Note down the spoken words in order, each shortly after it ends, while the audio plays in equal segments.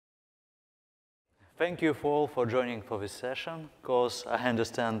Thank you all for joining for this session, because I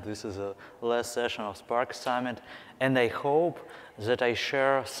understand this is a last session of Spark Summit, and I hope that I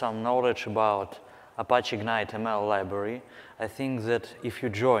share some knowledge about Apache Ignite ML library. I think that if you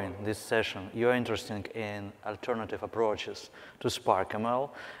join this session, you're interested in alternative approaches to Spark ML,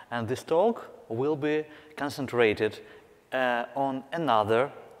 and this talk will be concentrated on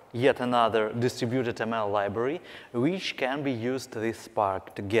yet another distributed ML library, which can be used with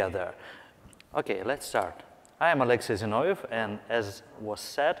Spark together. Okay, let's start. I am Alexey Zinoviev, and as was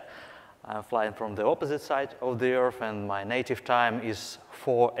said, I'm flying from the opposite side of the Earth, and my native time is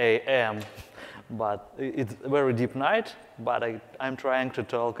 4 a.m. But it's a very deep night, but I'm trying to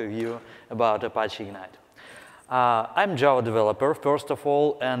talk with you about Apache Ignite. I'm a Java developer, first of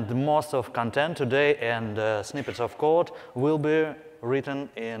all, and most of content today and snippets of code will be written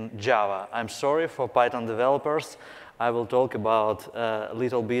in Java. I'm sorry for Python developers. I will talk about a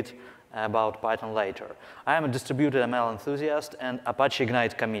little bit about Python later. I am a distributed ML enthusiast and Apache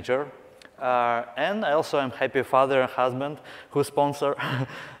Ignite committer. And I also am happy father and husband who sponsor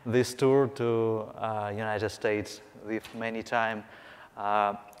this tour to United States with many time.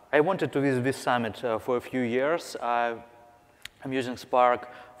 I wanted to visit this summit for a few years. I'm using Spark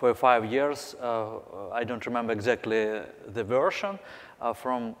for 5 years. I don't remember exactly the version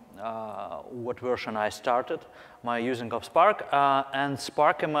from what version I started my using of Spark. And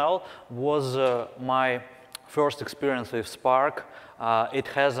Spark ML was my first experience with Spark. It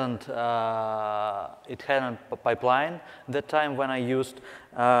hadn't pipeline that time when I used.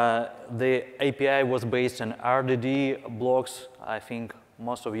 The API was based in RDD blocks. I think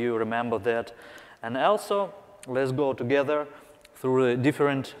most of you remember that. And also, let's go together through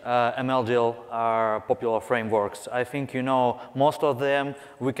different MLDL popular frameworks. I think you know most of them.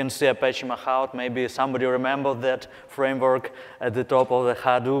 We can see Apache Mahout. Maybe somebody remember that framework at the top of the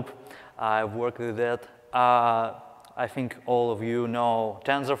Hadoop. I've worked with that. I think all of you know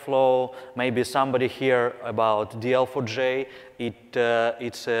TensorFlow. Maybe somebody here about DL4J.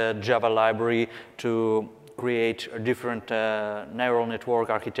 It's a Java library to create a different neural network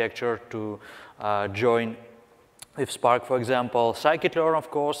architecture to join with Spark, for example, scikit-learn,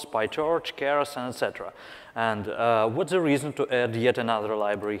 of course, PyTorch, Keras, and etc. And what's the reason to add yet another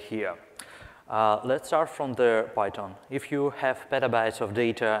library here? Let's start from the Python. If you have petabytes of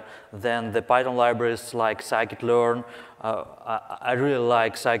data, then the Python libraries like scikit-learn, I really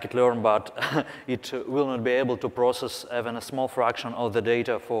like scikit-learn, but it will not be able to process even a small fraction of the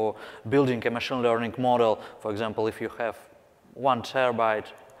data for building a machine learning model. For example, if you have 1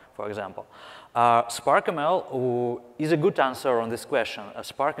 terabyte, for example. Spark ML is a good answer on this question.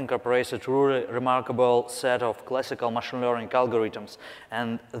 Spark incorporates a truly remarkable set of classical machine learning algorithms,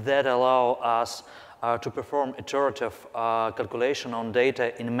 and that allow us to perform iterative calculation on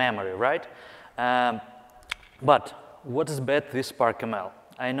data in memory, right? But what is bad with Spark ML?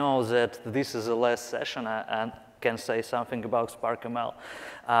 I know that this is the last session and can say something about Spark ML.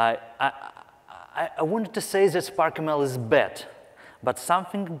 I wanted to say that Spark ML is bad. But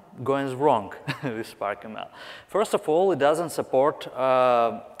something goes wrong with Spark ML. First of all, it doesn't support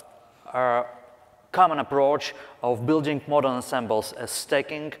our common approach of building modern ensembles as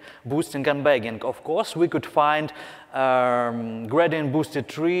stacking, boosting, and bagging. Of course, we could find gradient-boosted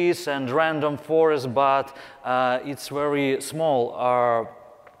trees and random forests, but it's very small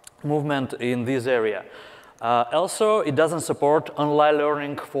movement in this area. Also, it doesn't support online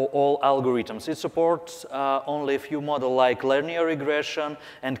learning for all algorithms. It supports only a few models like linear regression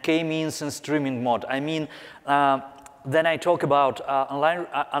and K-means and streaming mode. I mean, then I talk about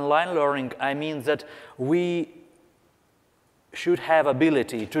online learning, I mean that we should have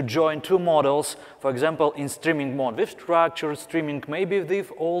ability to join 2 models, for example, in streaming mode with structured streaming, maybe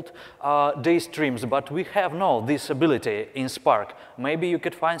with old day streams, but we have no this ability in Spark. Maybe you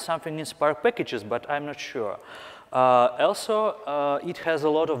could find something in Spark packages, but I'm not sure. Also, it has a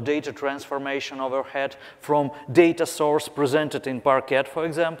lot of data transformation overhead from data source presented in Parquet, for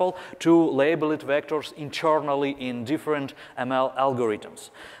example, to labeled vectors internally in different ML algorithms.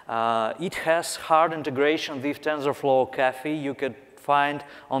 It has hard integration with TensorFlow Cafe. You could find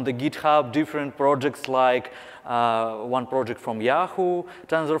on the GitHub different projects like one project from Yahoo,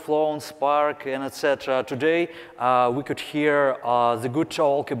 TensorFlow on Spark, and etc. Today, we could hear the good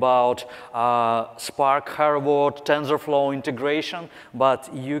talk about Spark, Harvard, TensorFlow integration,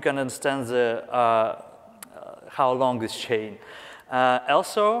 but you can understand how long this chain.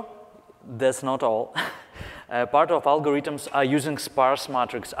 Also, that's not all. Part of algorithms are using sparse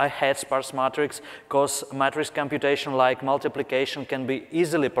matrix. I hate sparse matrix because matrix computation like multiplication can be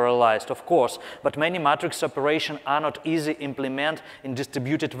easily parallelized, of course, but many matrix operations are not easy to implement in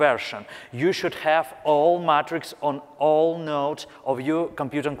distributed version. You should have all matrix on all nodes of your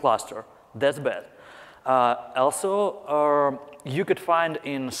computing cluster. That's bad. Also, you could find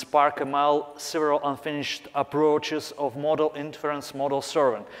in Spark ML several unfinished approaches of model inference, model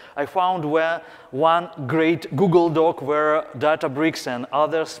serving. I found one great Google Doc where Databricks and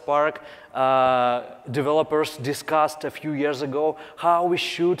other Spark developers discussed a few years ago how we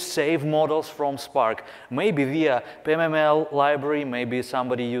should save models from Spark. Maybe via PMML library, maybe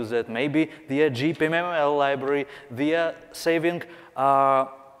somebody used it, maybe via GPMML library, via saving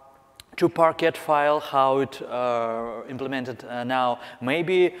to Parquet file, how it implemented now.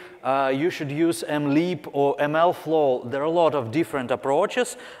 Maybe you should use mleap or MLflow. There are a lot of different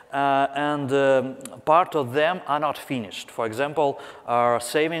approaches, and part of them are not finished. For example,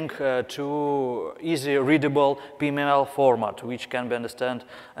 saving to easy readable PML format, which can be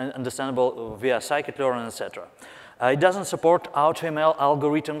understandable via scikit-learn, etc. It doesn't support AutoML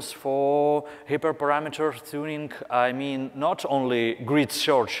algorithms for hyperparameter tuning. I mean, not only grid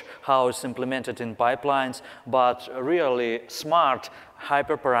search, how it's implemented in pipelines, but really smart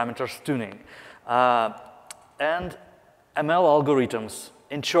hyperparameters tuning. And ML algorithms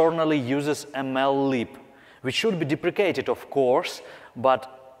internally uses MLlib, which should be deprecated, of course,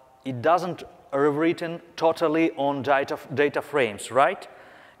 but it doesn't rewritten totally on data frames, right?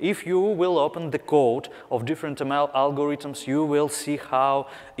 If you will open the code of different ML algorithms, you will see how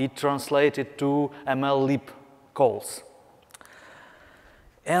it translated to MLlib calls.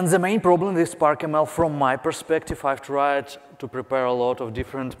 And the main problem with Spark ML, from my perspective, I've tried to prepare a lot of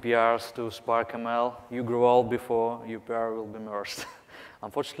different PRs to Spark ML. You grow old before your PR will be merged.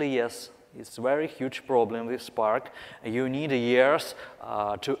 Unfortunately, yes, it's a very huge problem with Spark. You need years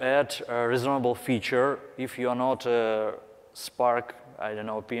to add a reasonable feature. If you are not Spark, I don't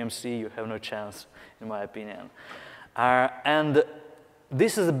know, PMC, you have no chance, in my opinion. And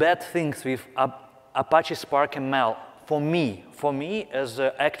this is a bad thing with Apache Spark ML. For me, as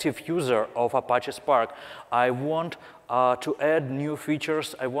an active user of Apache Spark, I want to add new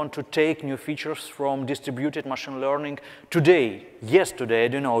features. I want to take new features from distributed machine learning today. Yesterday, I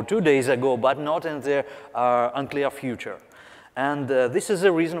don't know, 2 days ago, but not in the unclear future. And this is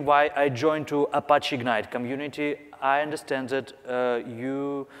the reason why I joined to Apache Ignite community. I understand that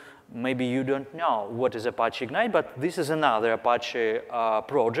maybe you don't know what is Apache Ignite, but this is another Apache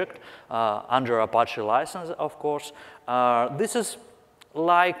project under Apache license, of course. This is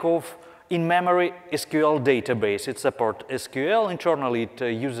like of in-memory SQL database. It supports SQL. Internally, it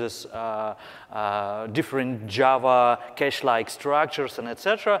uses different Java cache-like structures and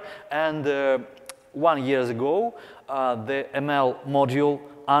etc. And 1 year ago, the ML module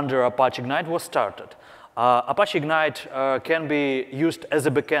under Apache Ignite was started. Apache Ignite can be used as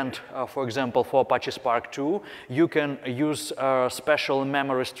a backend, for example, for Apache Spark 2. You can use special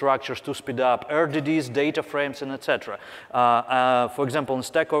memory structures to speed up RDDs, data frames, and etc. For example, in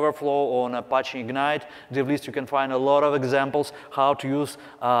Stack Overflow on Apache Ignite dev list, you can find a lot of examples how to use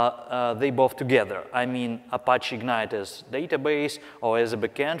they both together. I mean, Apache Ignite as database or as a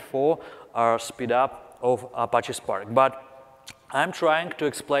backend for speed up of Apache Spark. But I'm trying to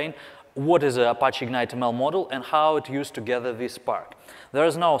explain what is an Apache Ignite ML model and how it used together with Spark. There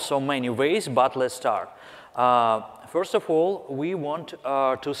is now so many ways, but let's start. First of all, we want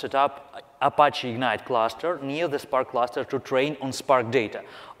to set up Apache Ignite cluster near the Spark cluster to train on Spark data.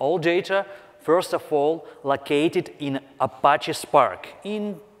 All data, first of all, located in Apache Spark,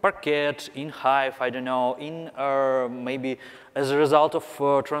 in Parquet, in Hive, I don't know, in maybe as a result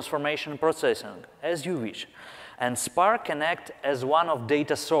of transformation processing, as you wish. And Spark connect as one of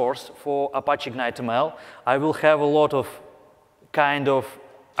data source for Apache Ignite ML. I will have a lot of kind of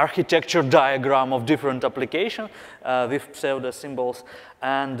architecture diagram of different applications with pseudo symbols.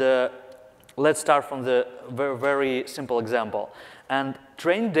 And let's start from the very simple example. And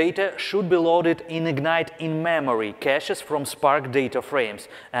trained data should be loaded in Ignite in memory caches from Spark data frames.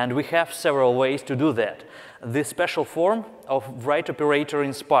 And we have several ways to do that. This special form of write operator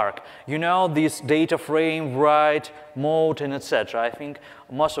in Spark. You know, this data frame, write, mode, and etc. I think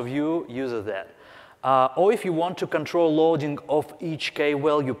most of you use that. Or if you want to control loading of each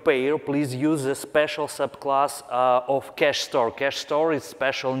k-value pair, please use a special subclass of cache store. Cache store is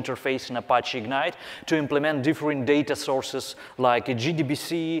special interface in Apache Ignite to implement different data sources like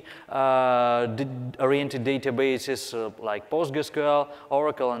JDBC, oriented databases like PostgreSQL,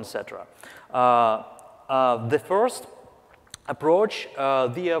 Oracle, etc. The first approach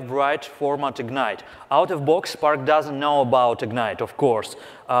the write format Ignite. Out of box, Spark doesn't know about Ignite, of course.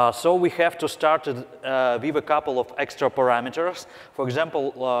 So we have to start with a couple of extra parameters. For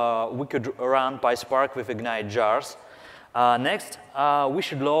example, we could run PySpark with Ignite jars. Next, we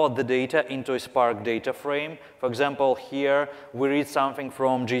should load the data into a Spark data frame. For example, here we read something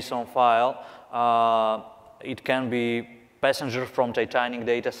from JSON file. It can be passenger from Titanic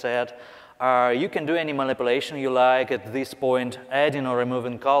dataset. You can do any manipulation you like at this point, adding or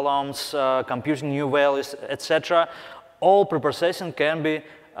removing columns, computing new values, etc. All preprocessing can be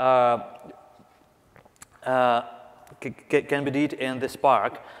did in the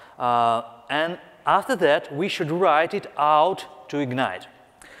Spark. And after that, we should write it out to Ignite.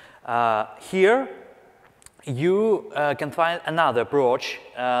 Here, you can find another approach,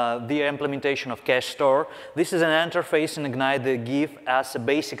 the implementation of cache store. This is an interface in Ignite that gives us a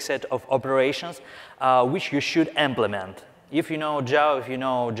basic set of operations which you should implement. If you know Java, if you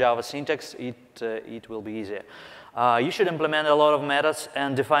know Java syntax, it will be easier. You should implement a lot of methods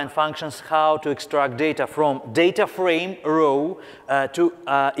and define functions how to extract data from data frame row to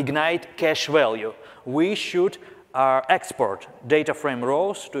Ignite cache value. We should export data frame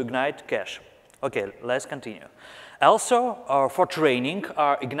rows to Ignite cache. Okay, let's continue. Also, for training,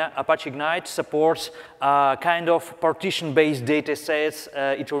 Apache Ignite supports kind of partition-based data sets.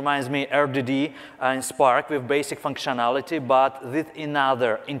 It reminds me RDD in Spark with basic functionality, but with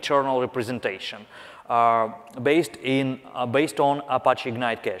another internal representation based on Apache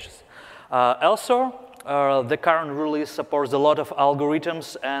Ignite caches. Also, the current release supports a lot of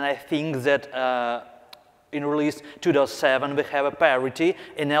algorithms, and I think that in release 2.7, we have a parity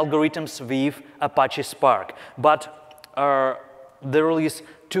in algorithms with Apache Spark. But the release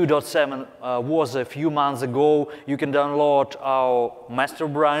 2.7 was a few months ago. You can download our master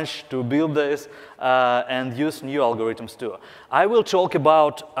branch to build this and use new algorithms too. I will talk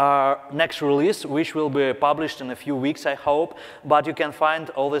about our next release, which will be published in a few weeks, I hope. But you can find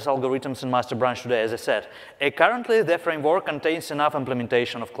all these algorithms in master branch today, as I said. Currently, the framework contains enough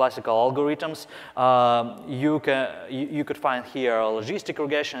implementation of classical algorithms. You could find here logistic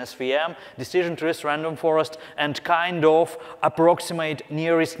regression, SVM, decision trees, random forest, and kind of approximate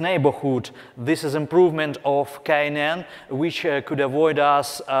nearest neighborhood. This is improvement of KNN, which could avoid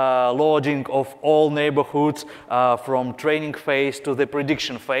us loading of all neighborhoods from training phase to the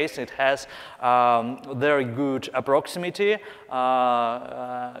prediction phase. It has very good approximity,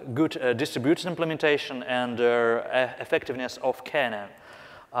 good distributed implementation, and effectiveness of KNN.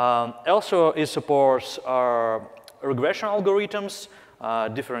 Also, it supports regression algorithms,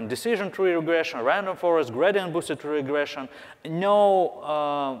 different decision tree regression, random forest, gradient boosted tree regression.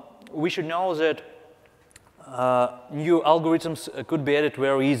 We should know that new algorithms could be added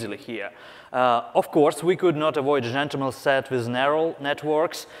very easily here. Of course, we could not avoid a gentleman set with neural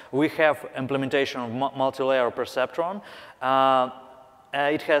networks. We have implementation of multi-layer perceptron.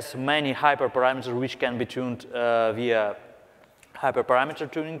 It has many hyperparameters which can be tuned via hyperparameter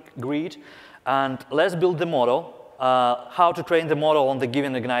tuning grid. And let's build the model. How to train the model on the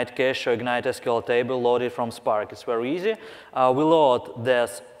given Ignite cache or Ignite SQL table loaded from Spark. It's very easy. We load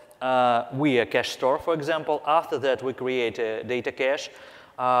this via cache store, for example. After that, we create a data cache.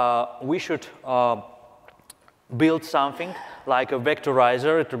 We should build something like a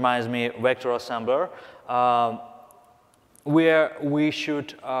vectorizer. It reminds me vector assembler, where we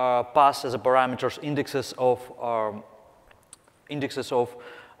should pass as a parameters indexes of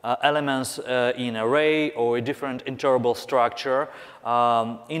elements in array or a different interval structure,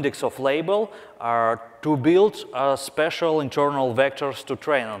 index of label, to build special internal vectors to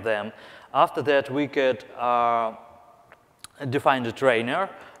train on them. After that, we could define the trainer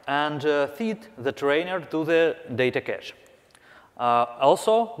and feed the trainer to the data cache.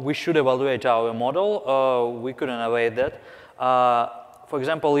 Also, we should evaluate our model. We couldn't avoid that. For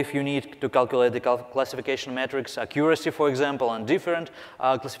example, if you need to calculate the classification metrics, accuracy, for example, and different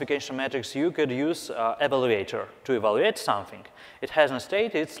classification metrics, you could use evaluator to evaluate something. It has a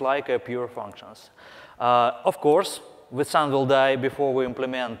state, it's like a pure functions. Of course, the sun will die before we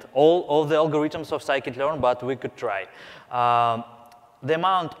implement all the algorithms of scikit-learn, but we could try. The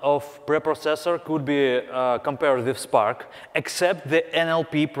amount of preprocessor could be compared with Spark, except the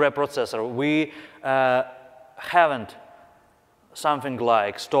NLP preprocessor. We haven't something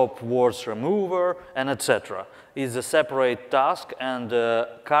like stop words remover and etc. It's a separate task, and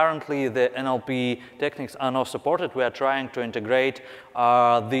currently the NLP techniques are not supported. We are trying to integrate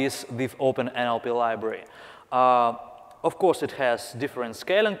this with open NLP library. Of course, it has different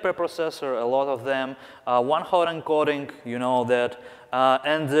scaling preprocessor, a lot of them. One-hot encoding, you know that.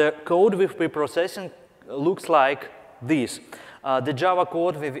 And the code with preprocessing looks like this. The Java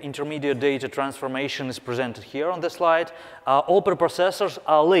code with intermediate data transformation is presented here on the slide. All preprocessors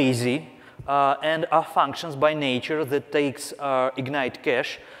are lazy and are functions by nature that takes Ignite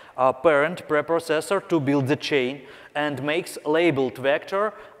cache, parent preprocessor, to build the chain and makes labeled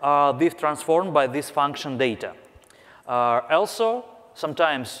vector with transformed by this function data. Also,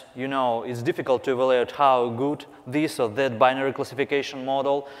 sometimes, you know, it's difficult to evaluate how good this or that binary classification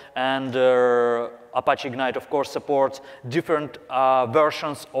model, and Apache Ignite, of course, supports different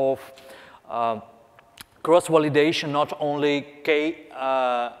versions of cross-validation, not only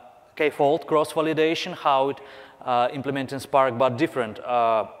k-fold cross-validation, how it implemented in Spark, but different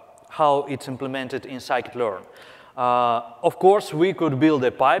how it's implemented in scikit-learn. Of course, we could build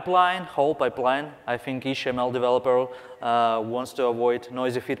a pipeline, whole pipeline. I think each ML developer wants to avoid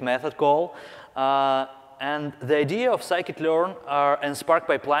noisy fit method call. And the idea of scikit-learn and Spark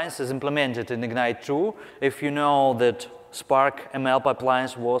pipelines is implemented in Ignite 2. If you know that Spark ML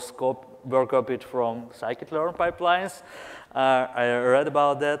pipelines were copied from scikit-learn pipelines, I read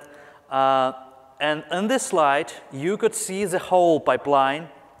about that. And on this slide, you could see the whole pipeline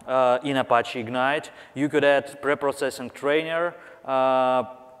in Apache Ignite. You could add preprocessing trainer,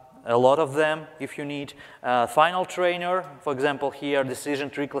 a lot of them if you need. Final trainer, for example, here, decision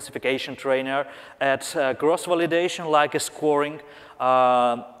tree classification trainer, add cross-validation like a scoring,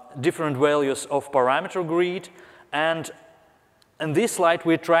 different values of parameter grid. And in this slide,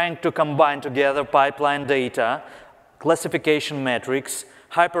 we're trying to combine together pipeline data, classification metrics,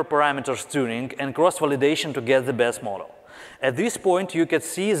 hyperparameters tuning, and cross-validation to get the best model. At this point, you can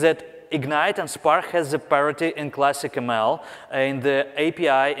see that Ignite and Spark has a parity in classic ML, in the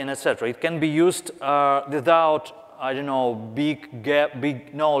API, and etc. It can be used without, I don't know,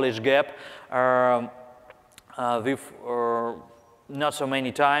 big knowledge gap, with not so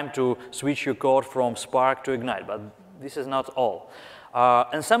many time to switch your code from Spark to Ignite, but this is not all.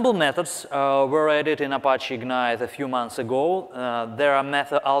 Ensemble methods were added in Apache Ignite a few months ago. There are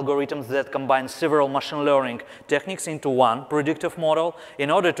method algorithms that combine several machine learning techniques into one predictive model.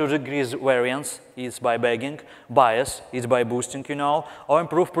 In order to decrease variance, it's by bagging, bias, it's by boosting, you know, or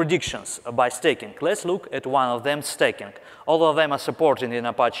improve predictions by staking. Let's look at one of them, staking. All of them are supported in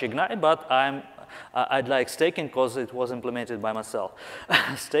Apache Ignite, but I'd like staking because it was implemented by myself.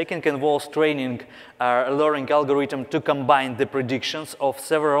 Staking involves training a learning algorithm to combine the predictions of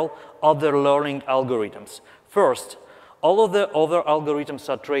several other learning algorithms. First, all of the other algorithms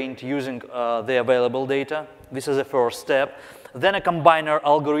are trained using the available data. This is the first step. Then a combiner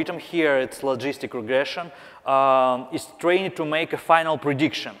algorithm, here it's logistic regression, is trained to make a final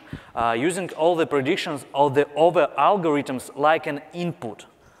prediction, using all the predictions of the other algorithms like an input.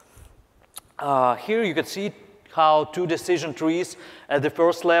 Here you can see how two decision trees at the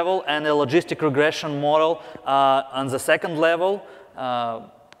first level and a logistic regression model on the second level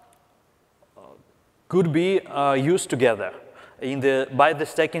could be used together by the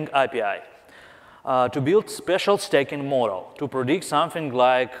staking API to build special staking model to predict something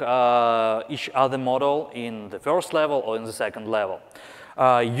like each other model in the first level or in the second level.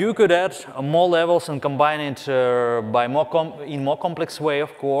 You could add more levels and combine it in more complex way,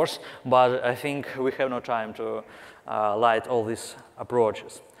 of course, but I think we have no time to light all these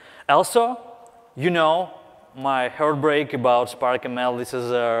approaches. Also, you know my heartbreak about Spark ML, this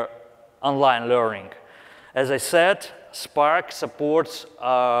is online learning. As I said, Spark supports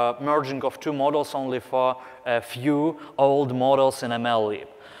merging of two models only for a few old models in MLlib.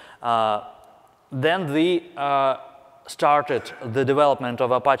 Then the started the development of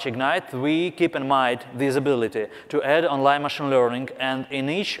Apache Ignite, we keep in mind this ability to add online machine learning, and in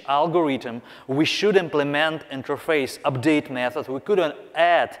each algorithm we should implement interface update method. We couldn't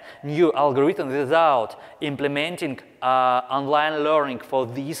add new algorithm without implementing online learning for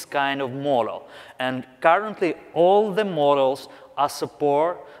this kind of model. And currently all the models are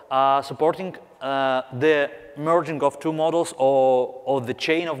supporting the merging of two models or the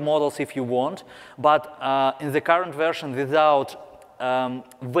chain of models if you want, but in the current version without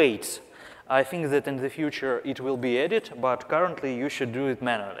weights. I think that in the future it will be added, but currently you should do it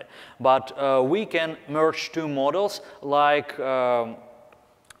manually. But we can merge two models like, I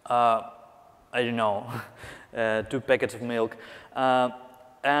don't know, 2 packets of milk.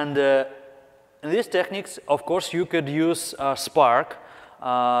 And in these techniques, of course, you could use Spark,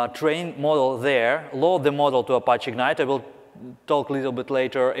 train model there, load the model to Apache Ignite. I will talk a little bit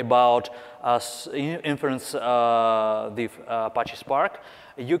later about inference with Apache Spark.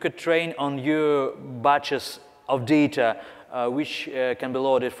 You could train on your batches of data which can be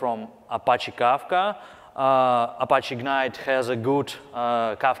loaded from Apache Kafka Apache Ignite has a good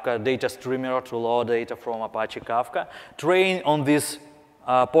Kafka data streamer to load data from Apache Kafka, train on this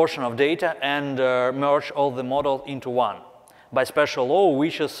portion of data and merge all the models into one by special law,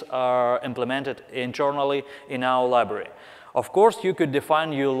 which is implemented internally in our library. Of course, you could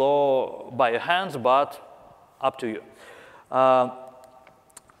define your law by your hands, but up to you.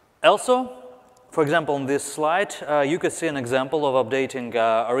 Also, for example, on this slide, you could see an example of updating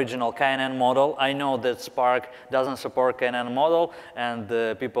original KNN model. I know that Spark doesn't support KNN model, and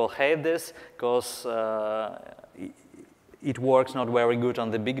people hate this because it works not very good on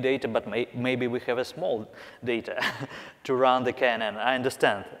the big data, but maybe we have a small data to run the KNN. I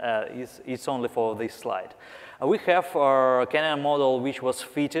understand. It's only for this slide. We have our KNN model which was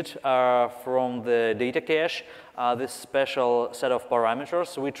fitted from the data cache, this special set of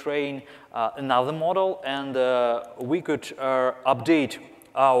parameters. We train another model, and we could update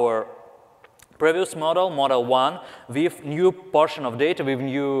our previous model, model 1, with new portion of data, with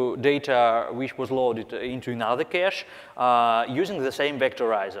new data which was loaded into another cache using the same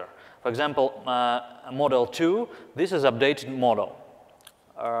vectorizer. For example, model 2, this is updated model.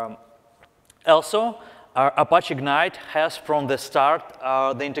 Also, Apache Ignite has from the start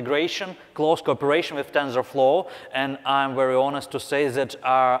the integration, close cooperation with TensorFlow, and I'm very honest to say that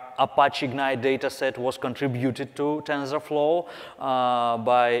our Apache Ignite dataset was contributed to TensorFlow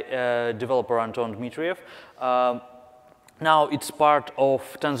by developer Anton Dmitriev. Now it's part of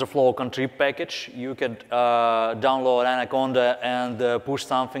TensorFlow contrib package. You can download Anaconda and push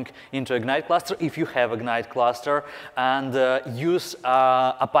something into Ignite cluster if you have Ignite cluster, and use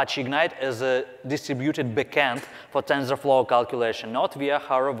Apache Ignite as a distributed backend for TensorFlow calculation, not via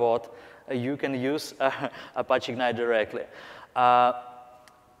Harabot. You can use Apache Ignite directly.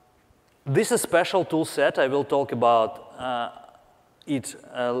 This is a special tool set. I will talk about it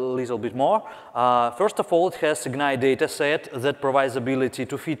a little bit more. First of all, it has Ignite dataset that provides ability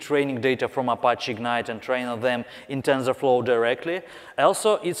to feed training data from Apache Ignite and train on them in TensorFlow directly.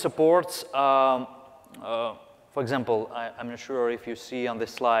 Also, it supports, for example, I'm not sure if you see on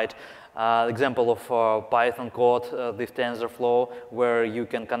this slide, example of Python code with TensorFlow, where you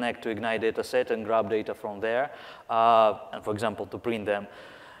can connect to Ignite dataset and grab data from there, and for example, to print them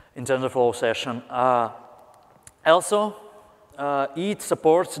in TensorFlow session. Also, it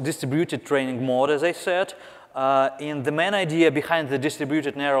supports distributed training mode, as I said. And the main idea behind the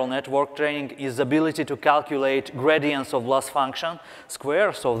distributed neural network training is the ability to calculate gradients of loss function,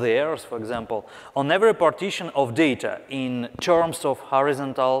 squares of the errors, for example, on every partition of data in terms of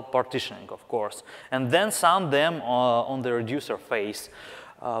horizontal partitioning, of course, and then sum them on the reducer phase.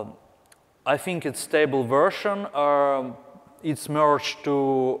 I think it's stable version. It's merged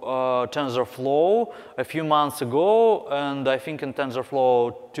to TensorFlow a few months ago, and I think in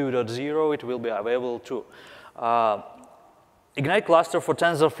TensorFlow 2.0 it will be available too. Ignite cluster for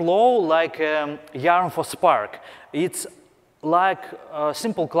TensorFlow, like Yarn for Spark. It's like a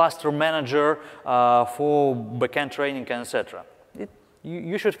simple cluster manager for backend training, etc.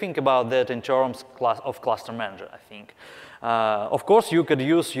 You should think about that in terms of cluster manager, I think. Of course, you could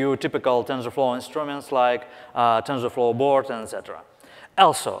use your typical TensorFlow instruments like TensorFlow board, etc.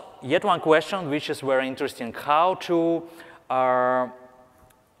 Also, yet one question which is very interesting: how to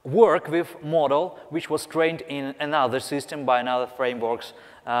work with model which was trained in another system by another frameworks.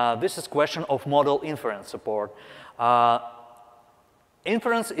 This is question of model inference support.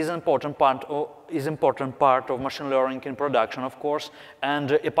 Inference is an important part of machine learning in production, of course,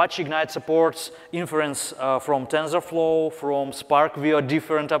 and Apache Ignite supports inference from TensorFlow, from Spark via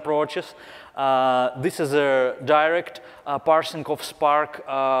different approaches. This is a direct parsing of Spark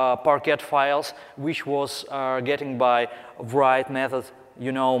Parquet files, which was getting by write method,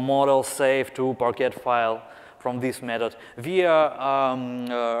 you know, model save to Parquet file from this method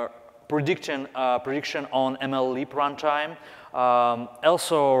via prediction on MLlib runtime.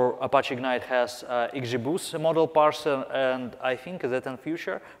 Also, Apache Ignite has XGBoost model parser, and I think that in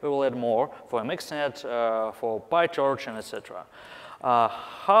future we will add more for MXNet, for PyTorch, and etc.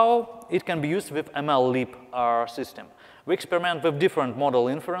 How it can be used with MLlib system? We experiment with different model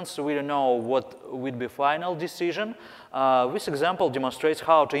inference, so we don't know what would be final decision. This example demonstrates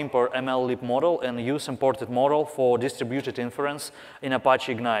how to import MLlib model and use imported model for distributed inference in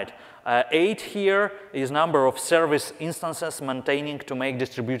Apache Ignite. 8 here is number of service instances maintaining to make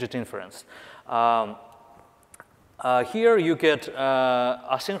distributed inference. Here you could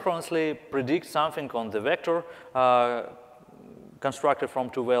asynchronously predict something on the vector constructed from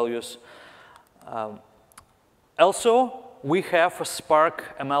two values. Also, we have a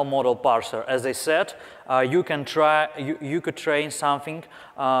Spark ML model parser. As I said, you could train something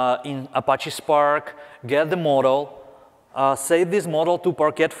in Apache Spark, get the model, save this model to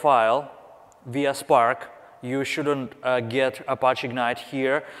Parquet file via Spark. You shouldn't get Apache Ignite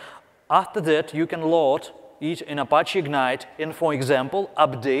here. After that, you can load it in Apache Ignite and, for example,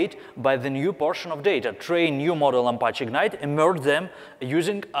 update by the new portion of data, train new model on Apache Ignite, and merge them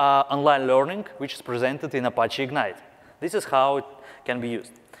using online learning, which is presented in Apache Ignite. This is how it can be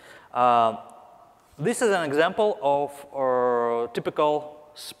used. This is an example of our typical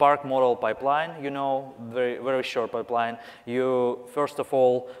Spark model pipeline, very short pipeline. You, first of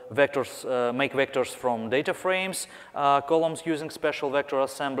all, make vectors from data frames, columns using special vector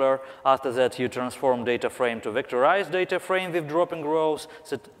assembler. After that, you transform data frame to vectorized data frame with dropping rows.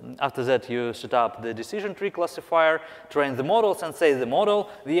 After that, you set up the decision tree classifier, train the models, and save the model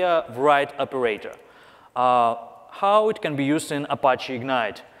via write operator. How it can be used in Apache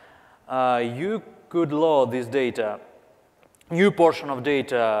Ignite? You could load this data, new portion of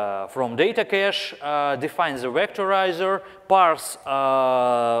data from data cache, define the vectorizer, parse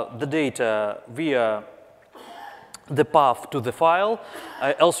the data via the path to the file.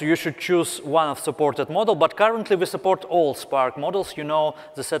 Also, you should choose one of supported model, but currently we support all Spark models.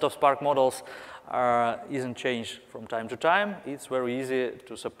 The set of Spark models isn't changed from time to time. It's very easy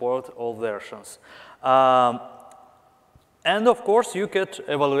to support all versions. And of course, you could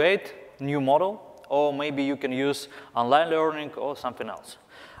evaluate new model, or maybe you can use online learning or something else.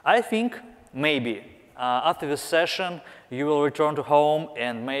 I think maybe after this session, you will return to home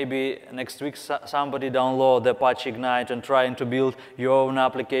and maybe next week somebody download the Apache Ignite and trying to build your own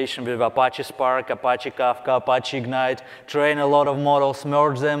application with Apache Spark, Apache Kafka, Apache Ignite, train a lot of models,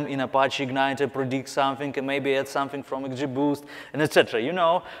 merge them in Apache Ignite and predict something, and maybe add something from XGBoost, and etc. You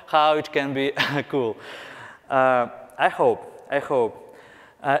know how it can be cool. I hope.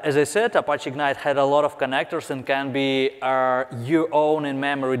 As I said, Apache Ignite had a lot of connectors and can be your own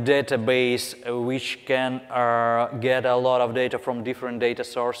in-memory database, which can get a lot of data from different data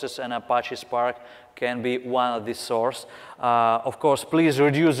sources, and Apache Spark can be one of these sources. Of course, please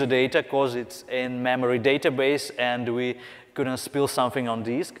reduce the data because it's in-memory database and we couldn't spill something on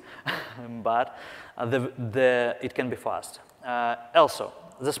disk, but it can be fast. Also,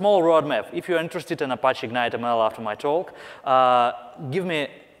 the small roadmap. If you're interested in Apache Ignite ML after my talk, give me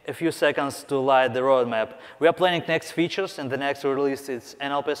a few seconds to light the roadmap. We are planning next features, and the next release is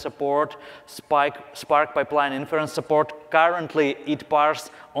NLP support, Spark pipeline inference support. Currently, it parses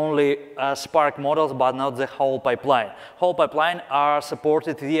only Spark models, but not the whole pipeline. Whole pipeline are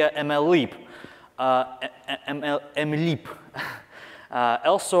supported via MLlib.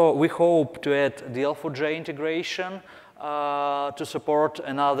 Also, we hope to add DL4j integration to support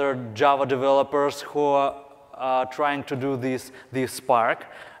another Java developers who are trying to do this Spark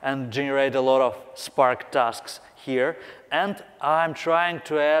and generate a lot of Spark tasks here. And I'm trying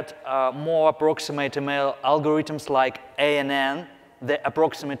to add more approximate ML algorithms like ANN, the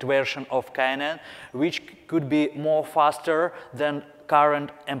approximate version of KNN, which could be more faster than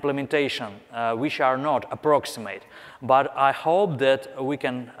current implementation, which are not approximate. But I hope that we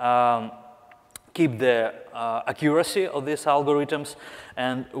can keep the accuracy of these algorithms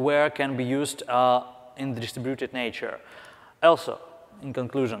and where can be used in the distributed nature. Also, in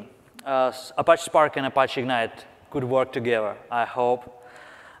conclusion, Apache Spark and Apache Ignite could work together. I hope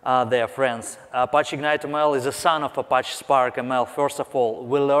they are friends. Apache Ignite ML is a son of Apache Spark ML. First of all,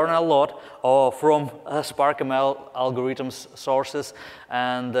 we learn a lot from Spark ML algorithms sources,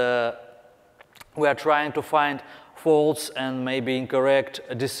 and we are trying to find faults and maybe incorrect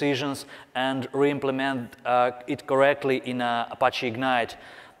decisions and re-implement it correctly in Apache Ignite.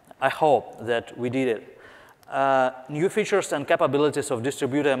 I hope that we did it. New features and capabilities of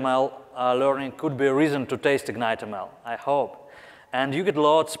distributed ML learning could be a reason to taste Ignite ML, I hope. And you could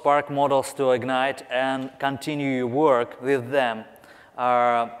load Spark models to Ignite and continue your work with them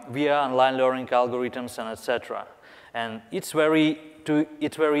via online learning algorithms and etc. And it's very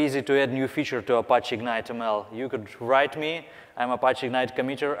easy to add new feature to Apache Ignite ML. You could write me. I'm Apache Ignite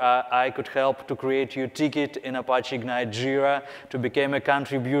committer. I could help to create your ticket in Apache Ignite Jira to become a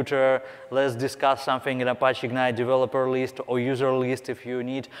contributor. Let's discuss something in Apache Ignite developer list or user list if you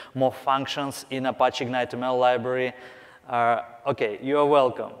need more functions in Apache Ignite ML library. OK, you're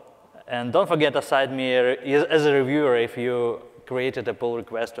welcome. And don't forget to assign me as a reviewer if you created a pull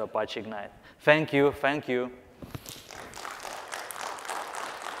request to Apache Ignite. Thank you. Thank you.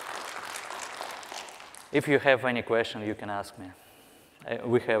 If you have any question, you can ask me.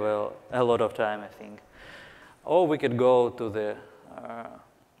 We have a lot of time, I think. Or we could go to the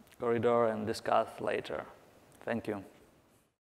corridor and discuss later. Thank you.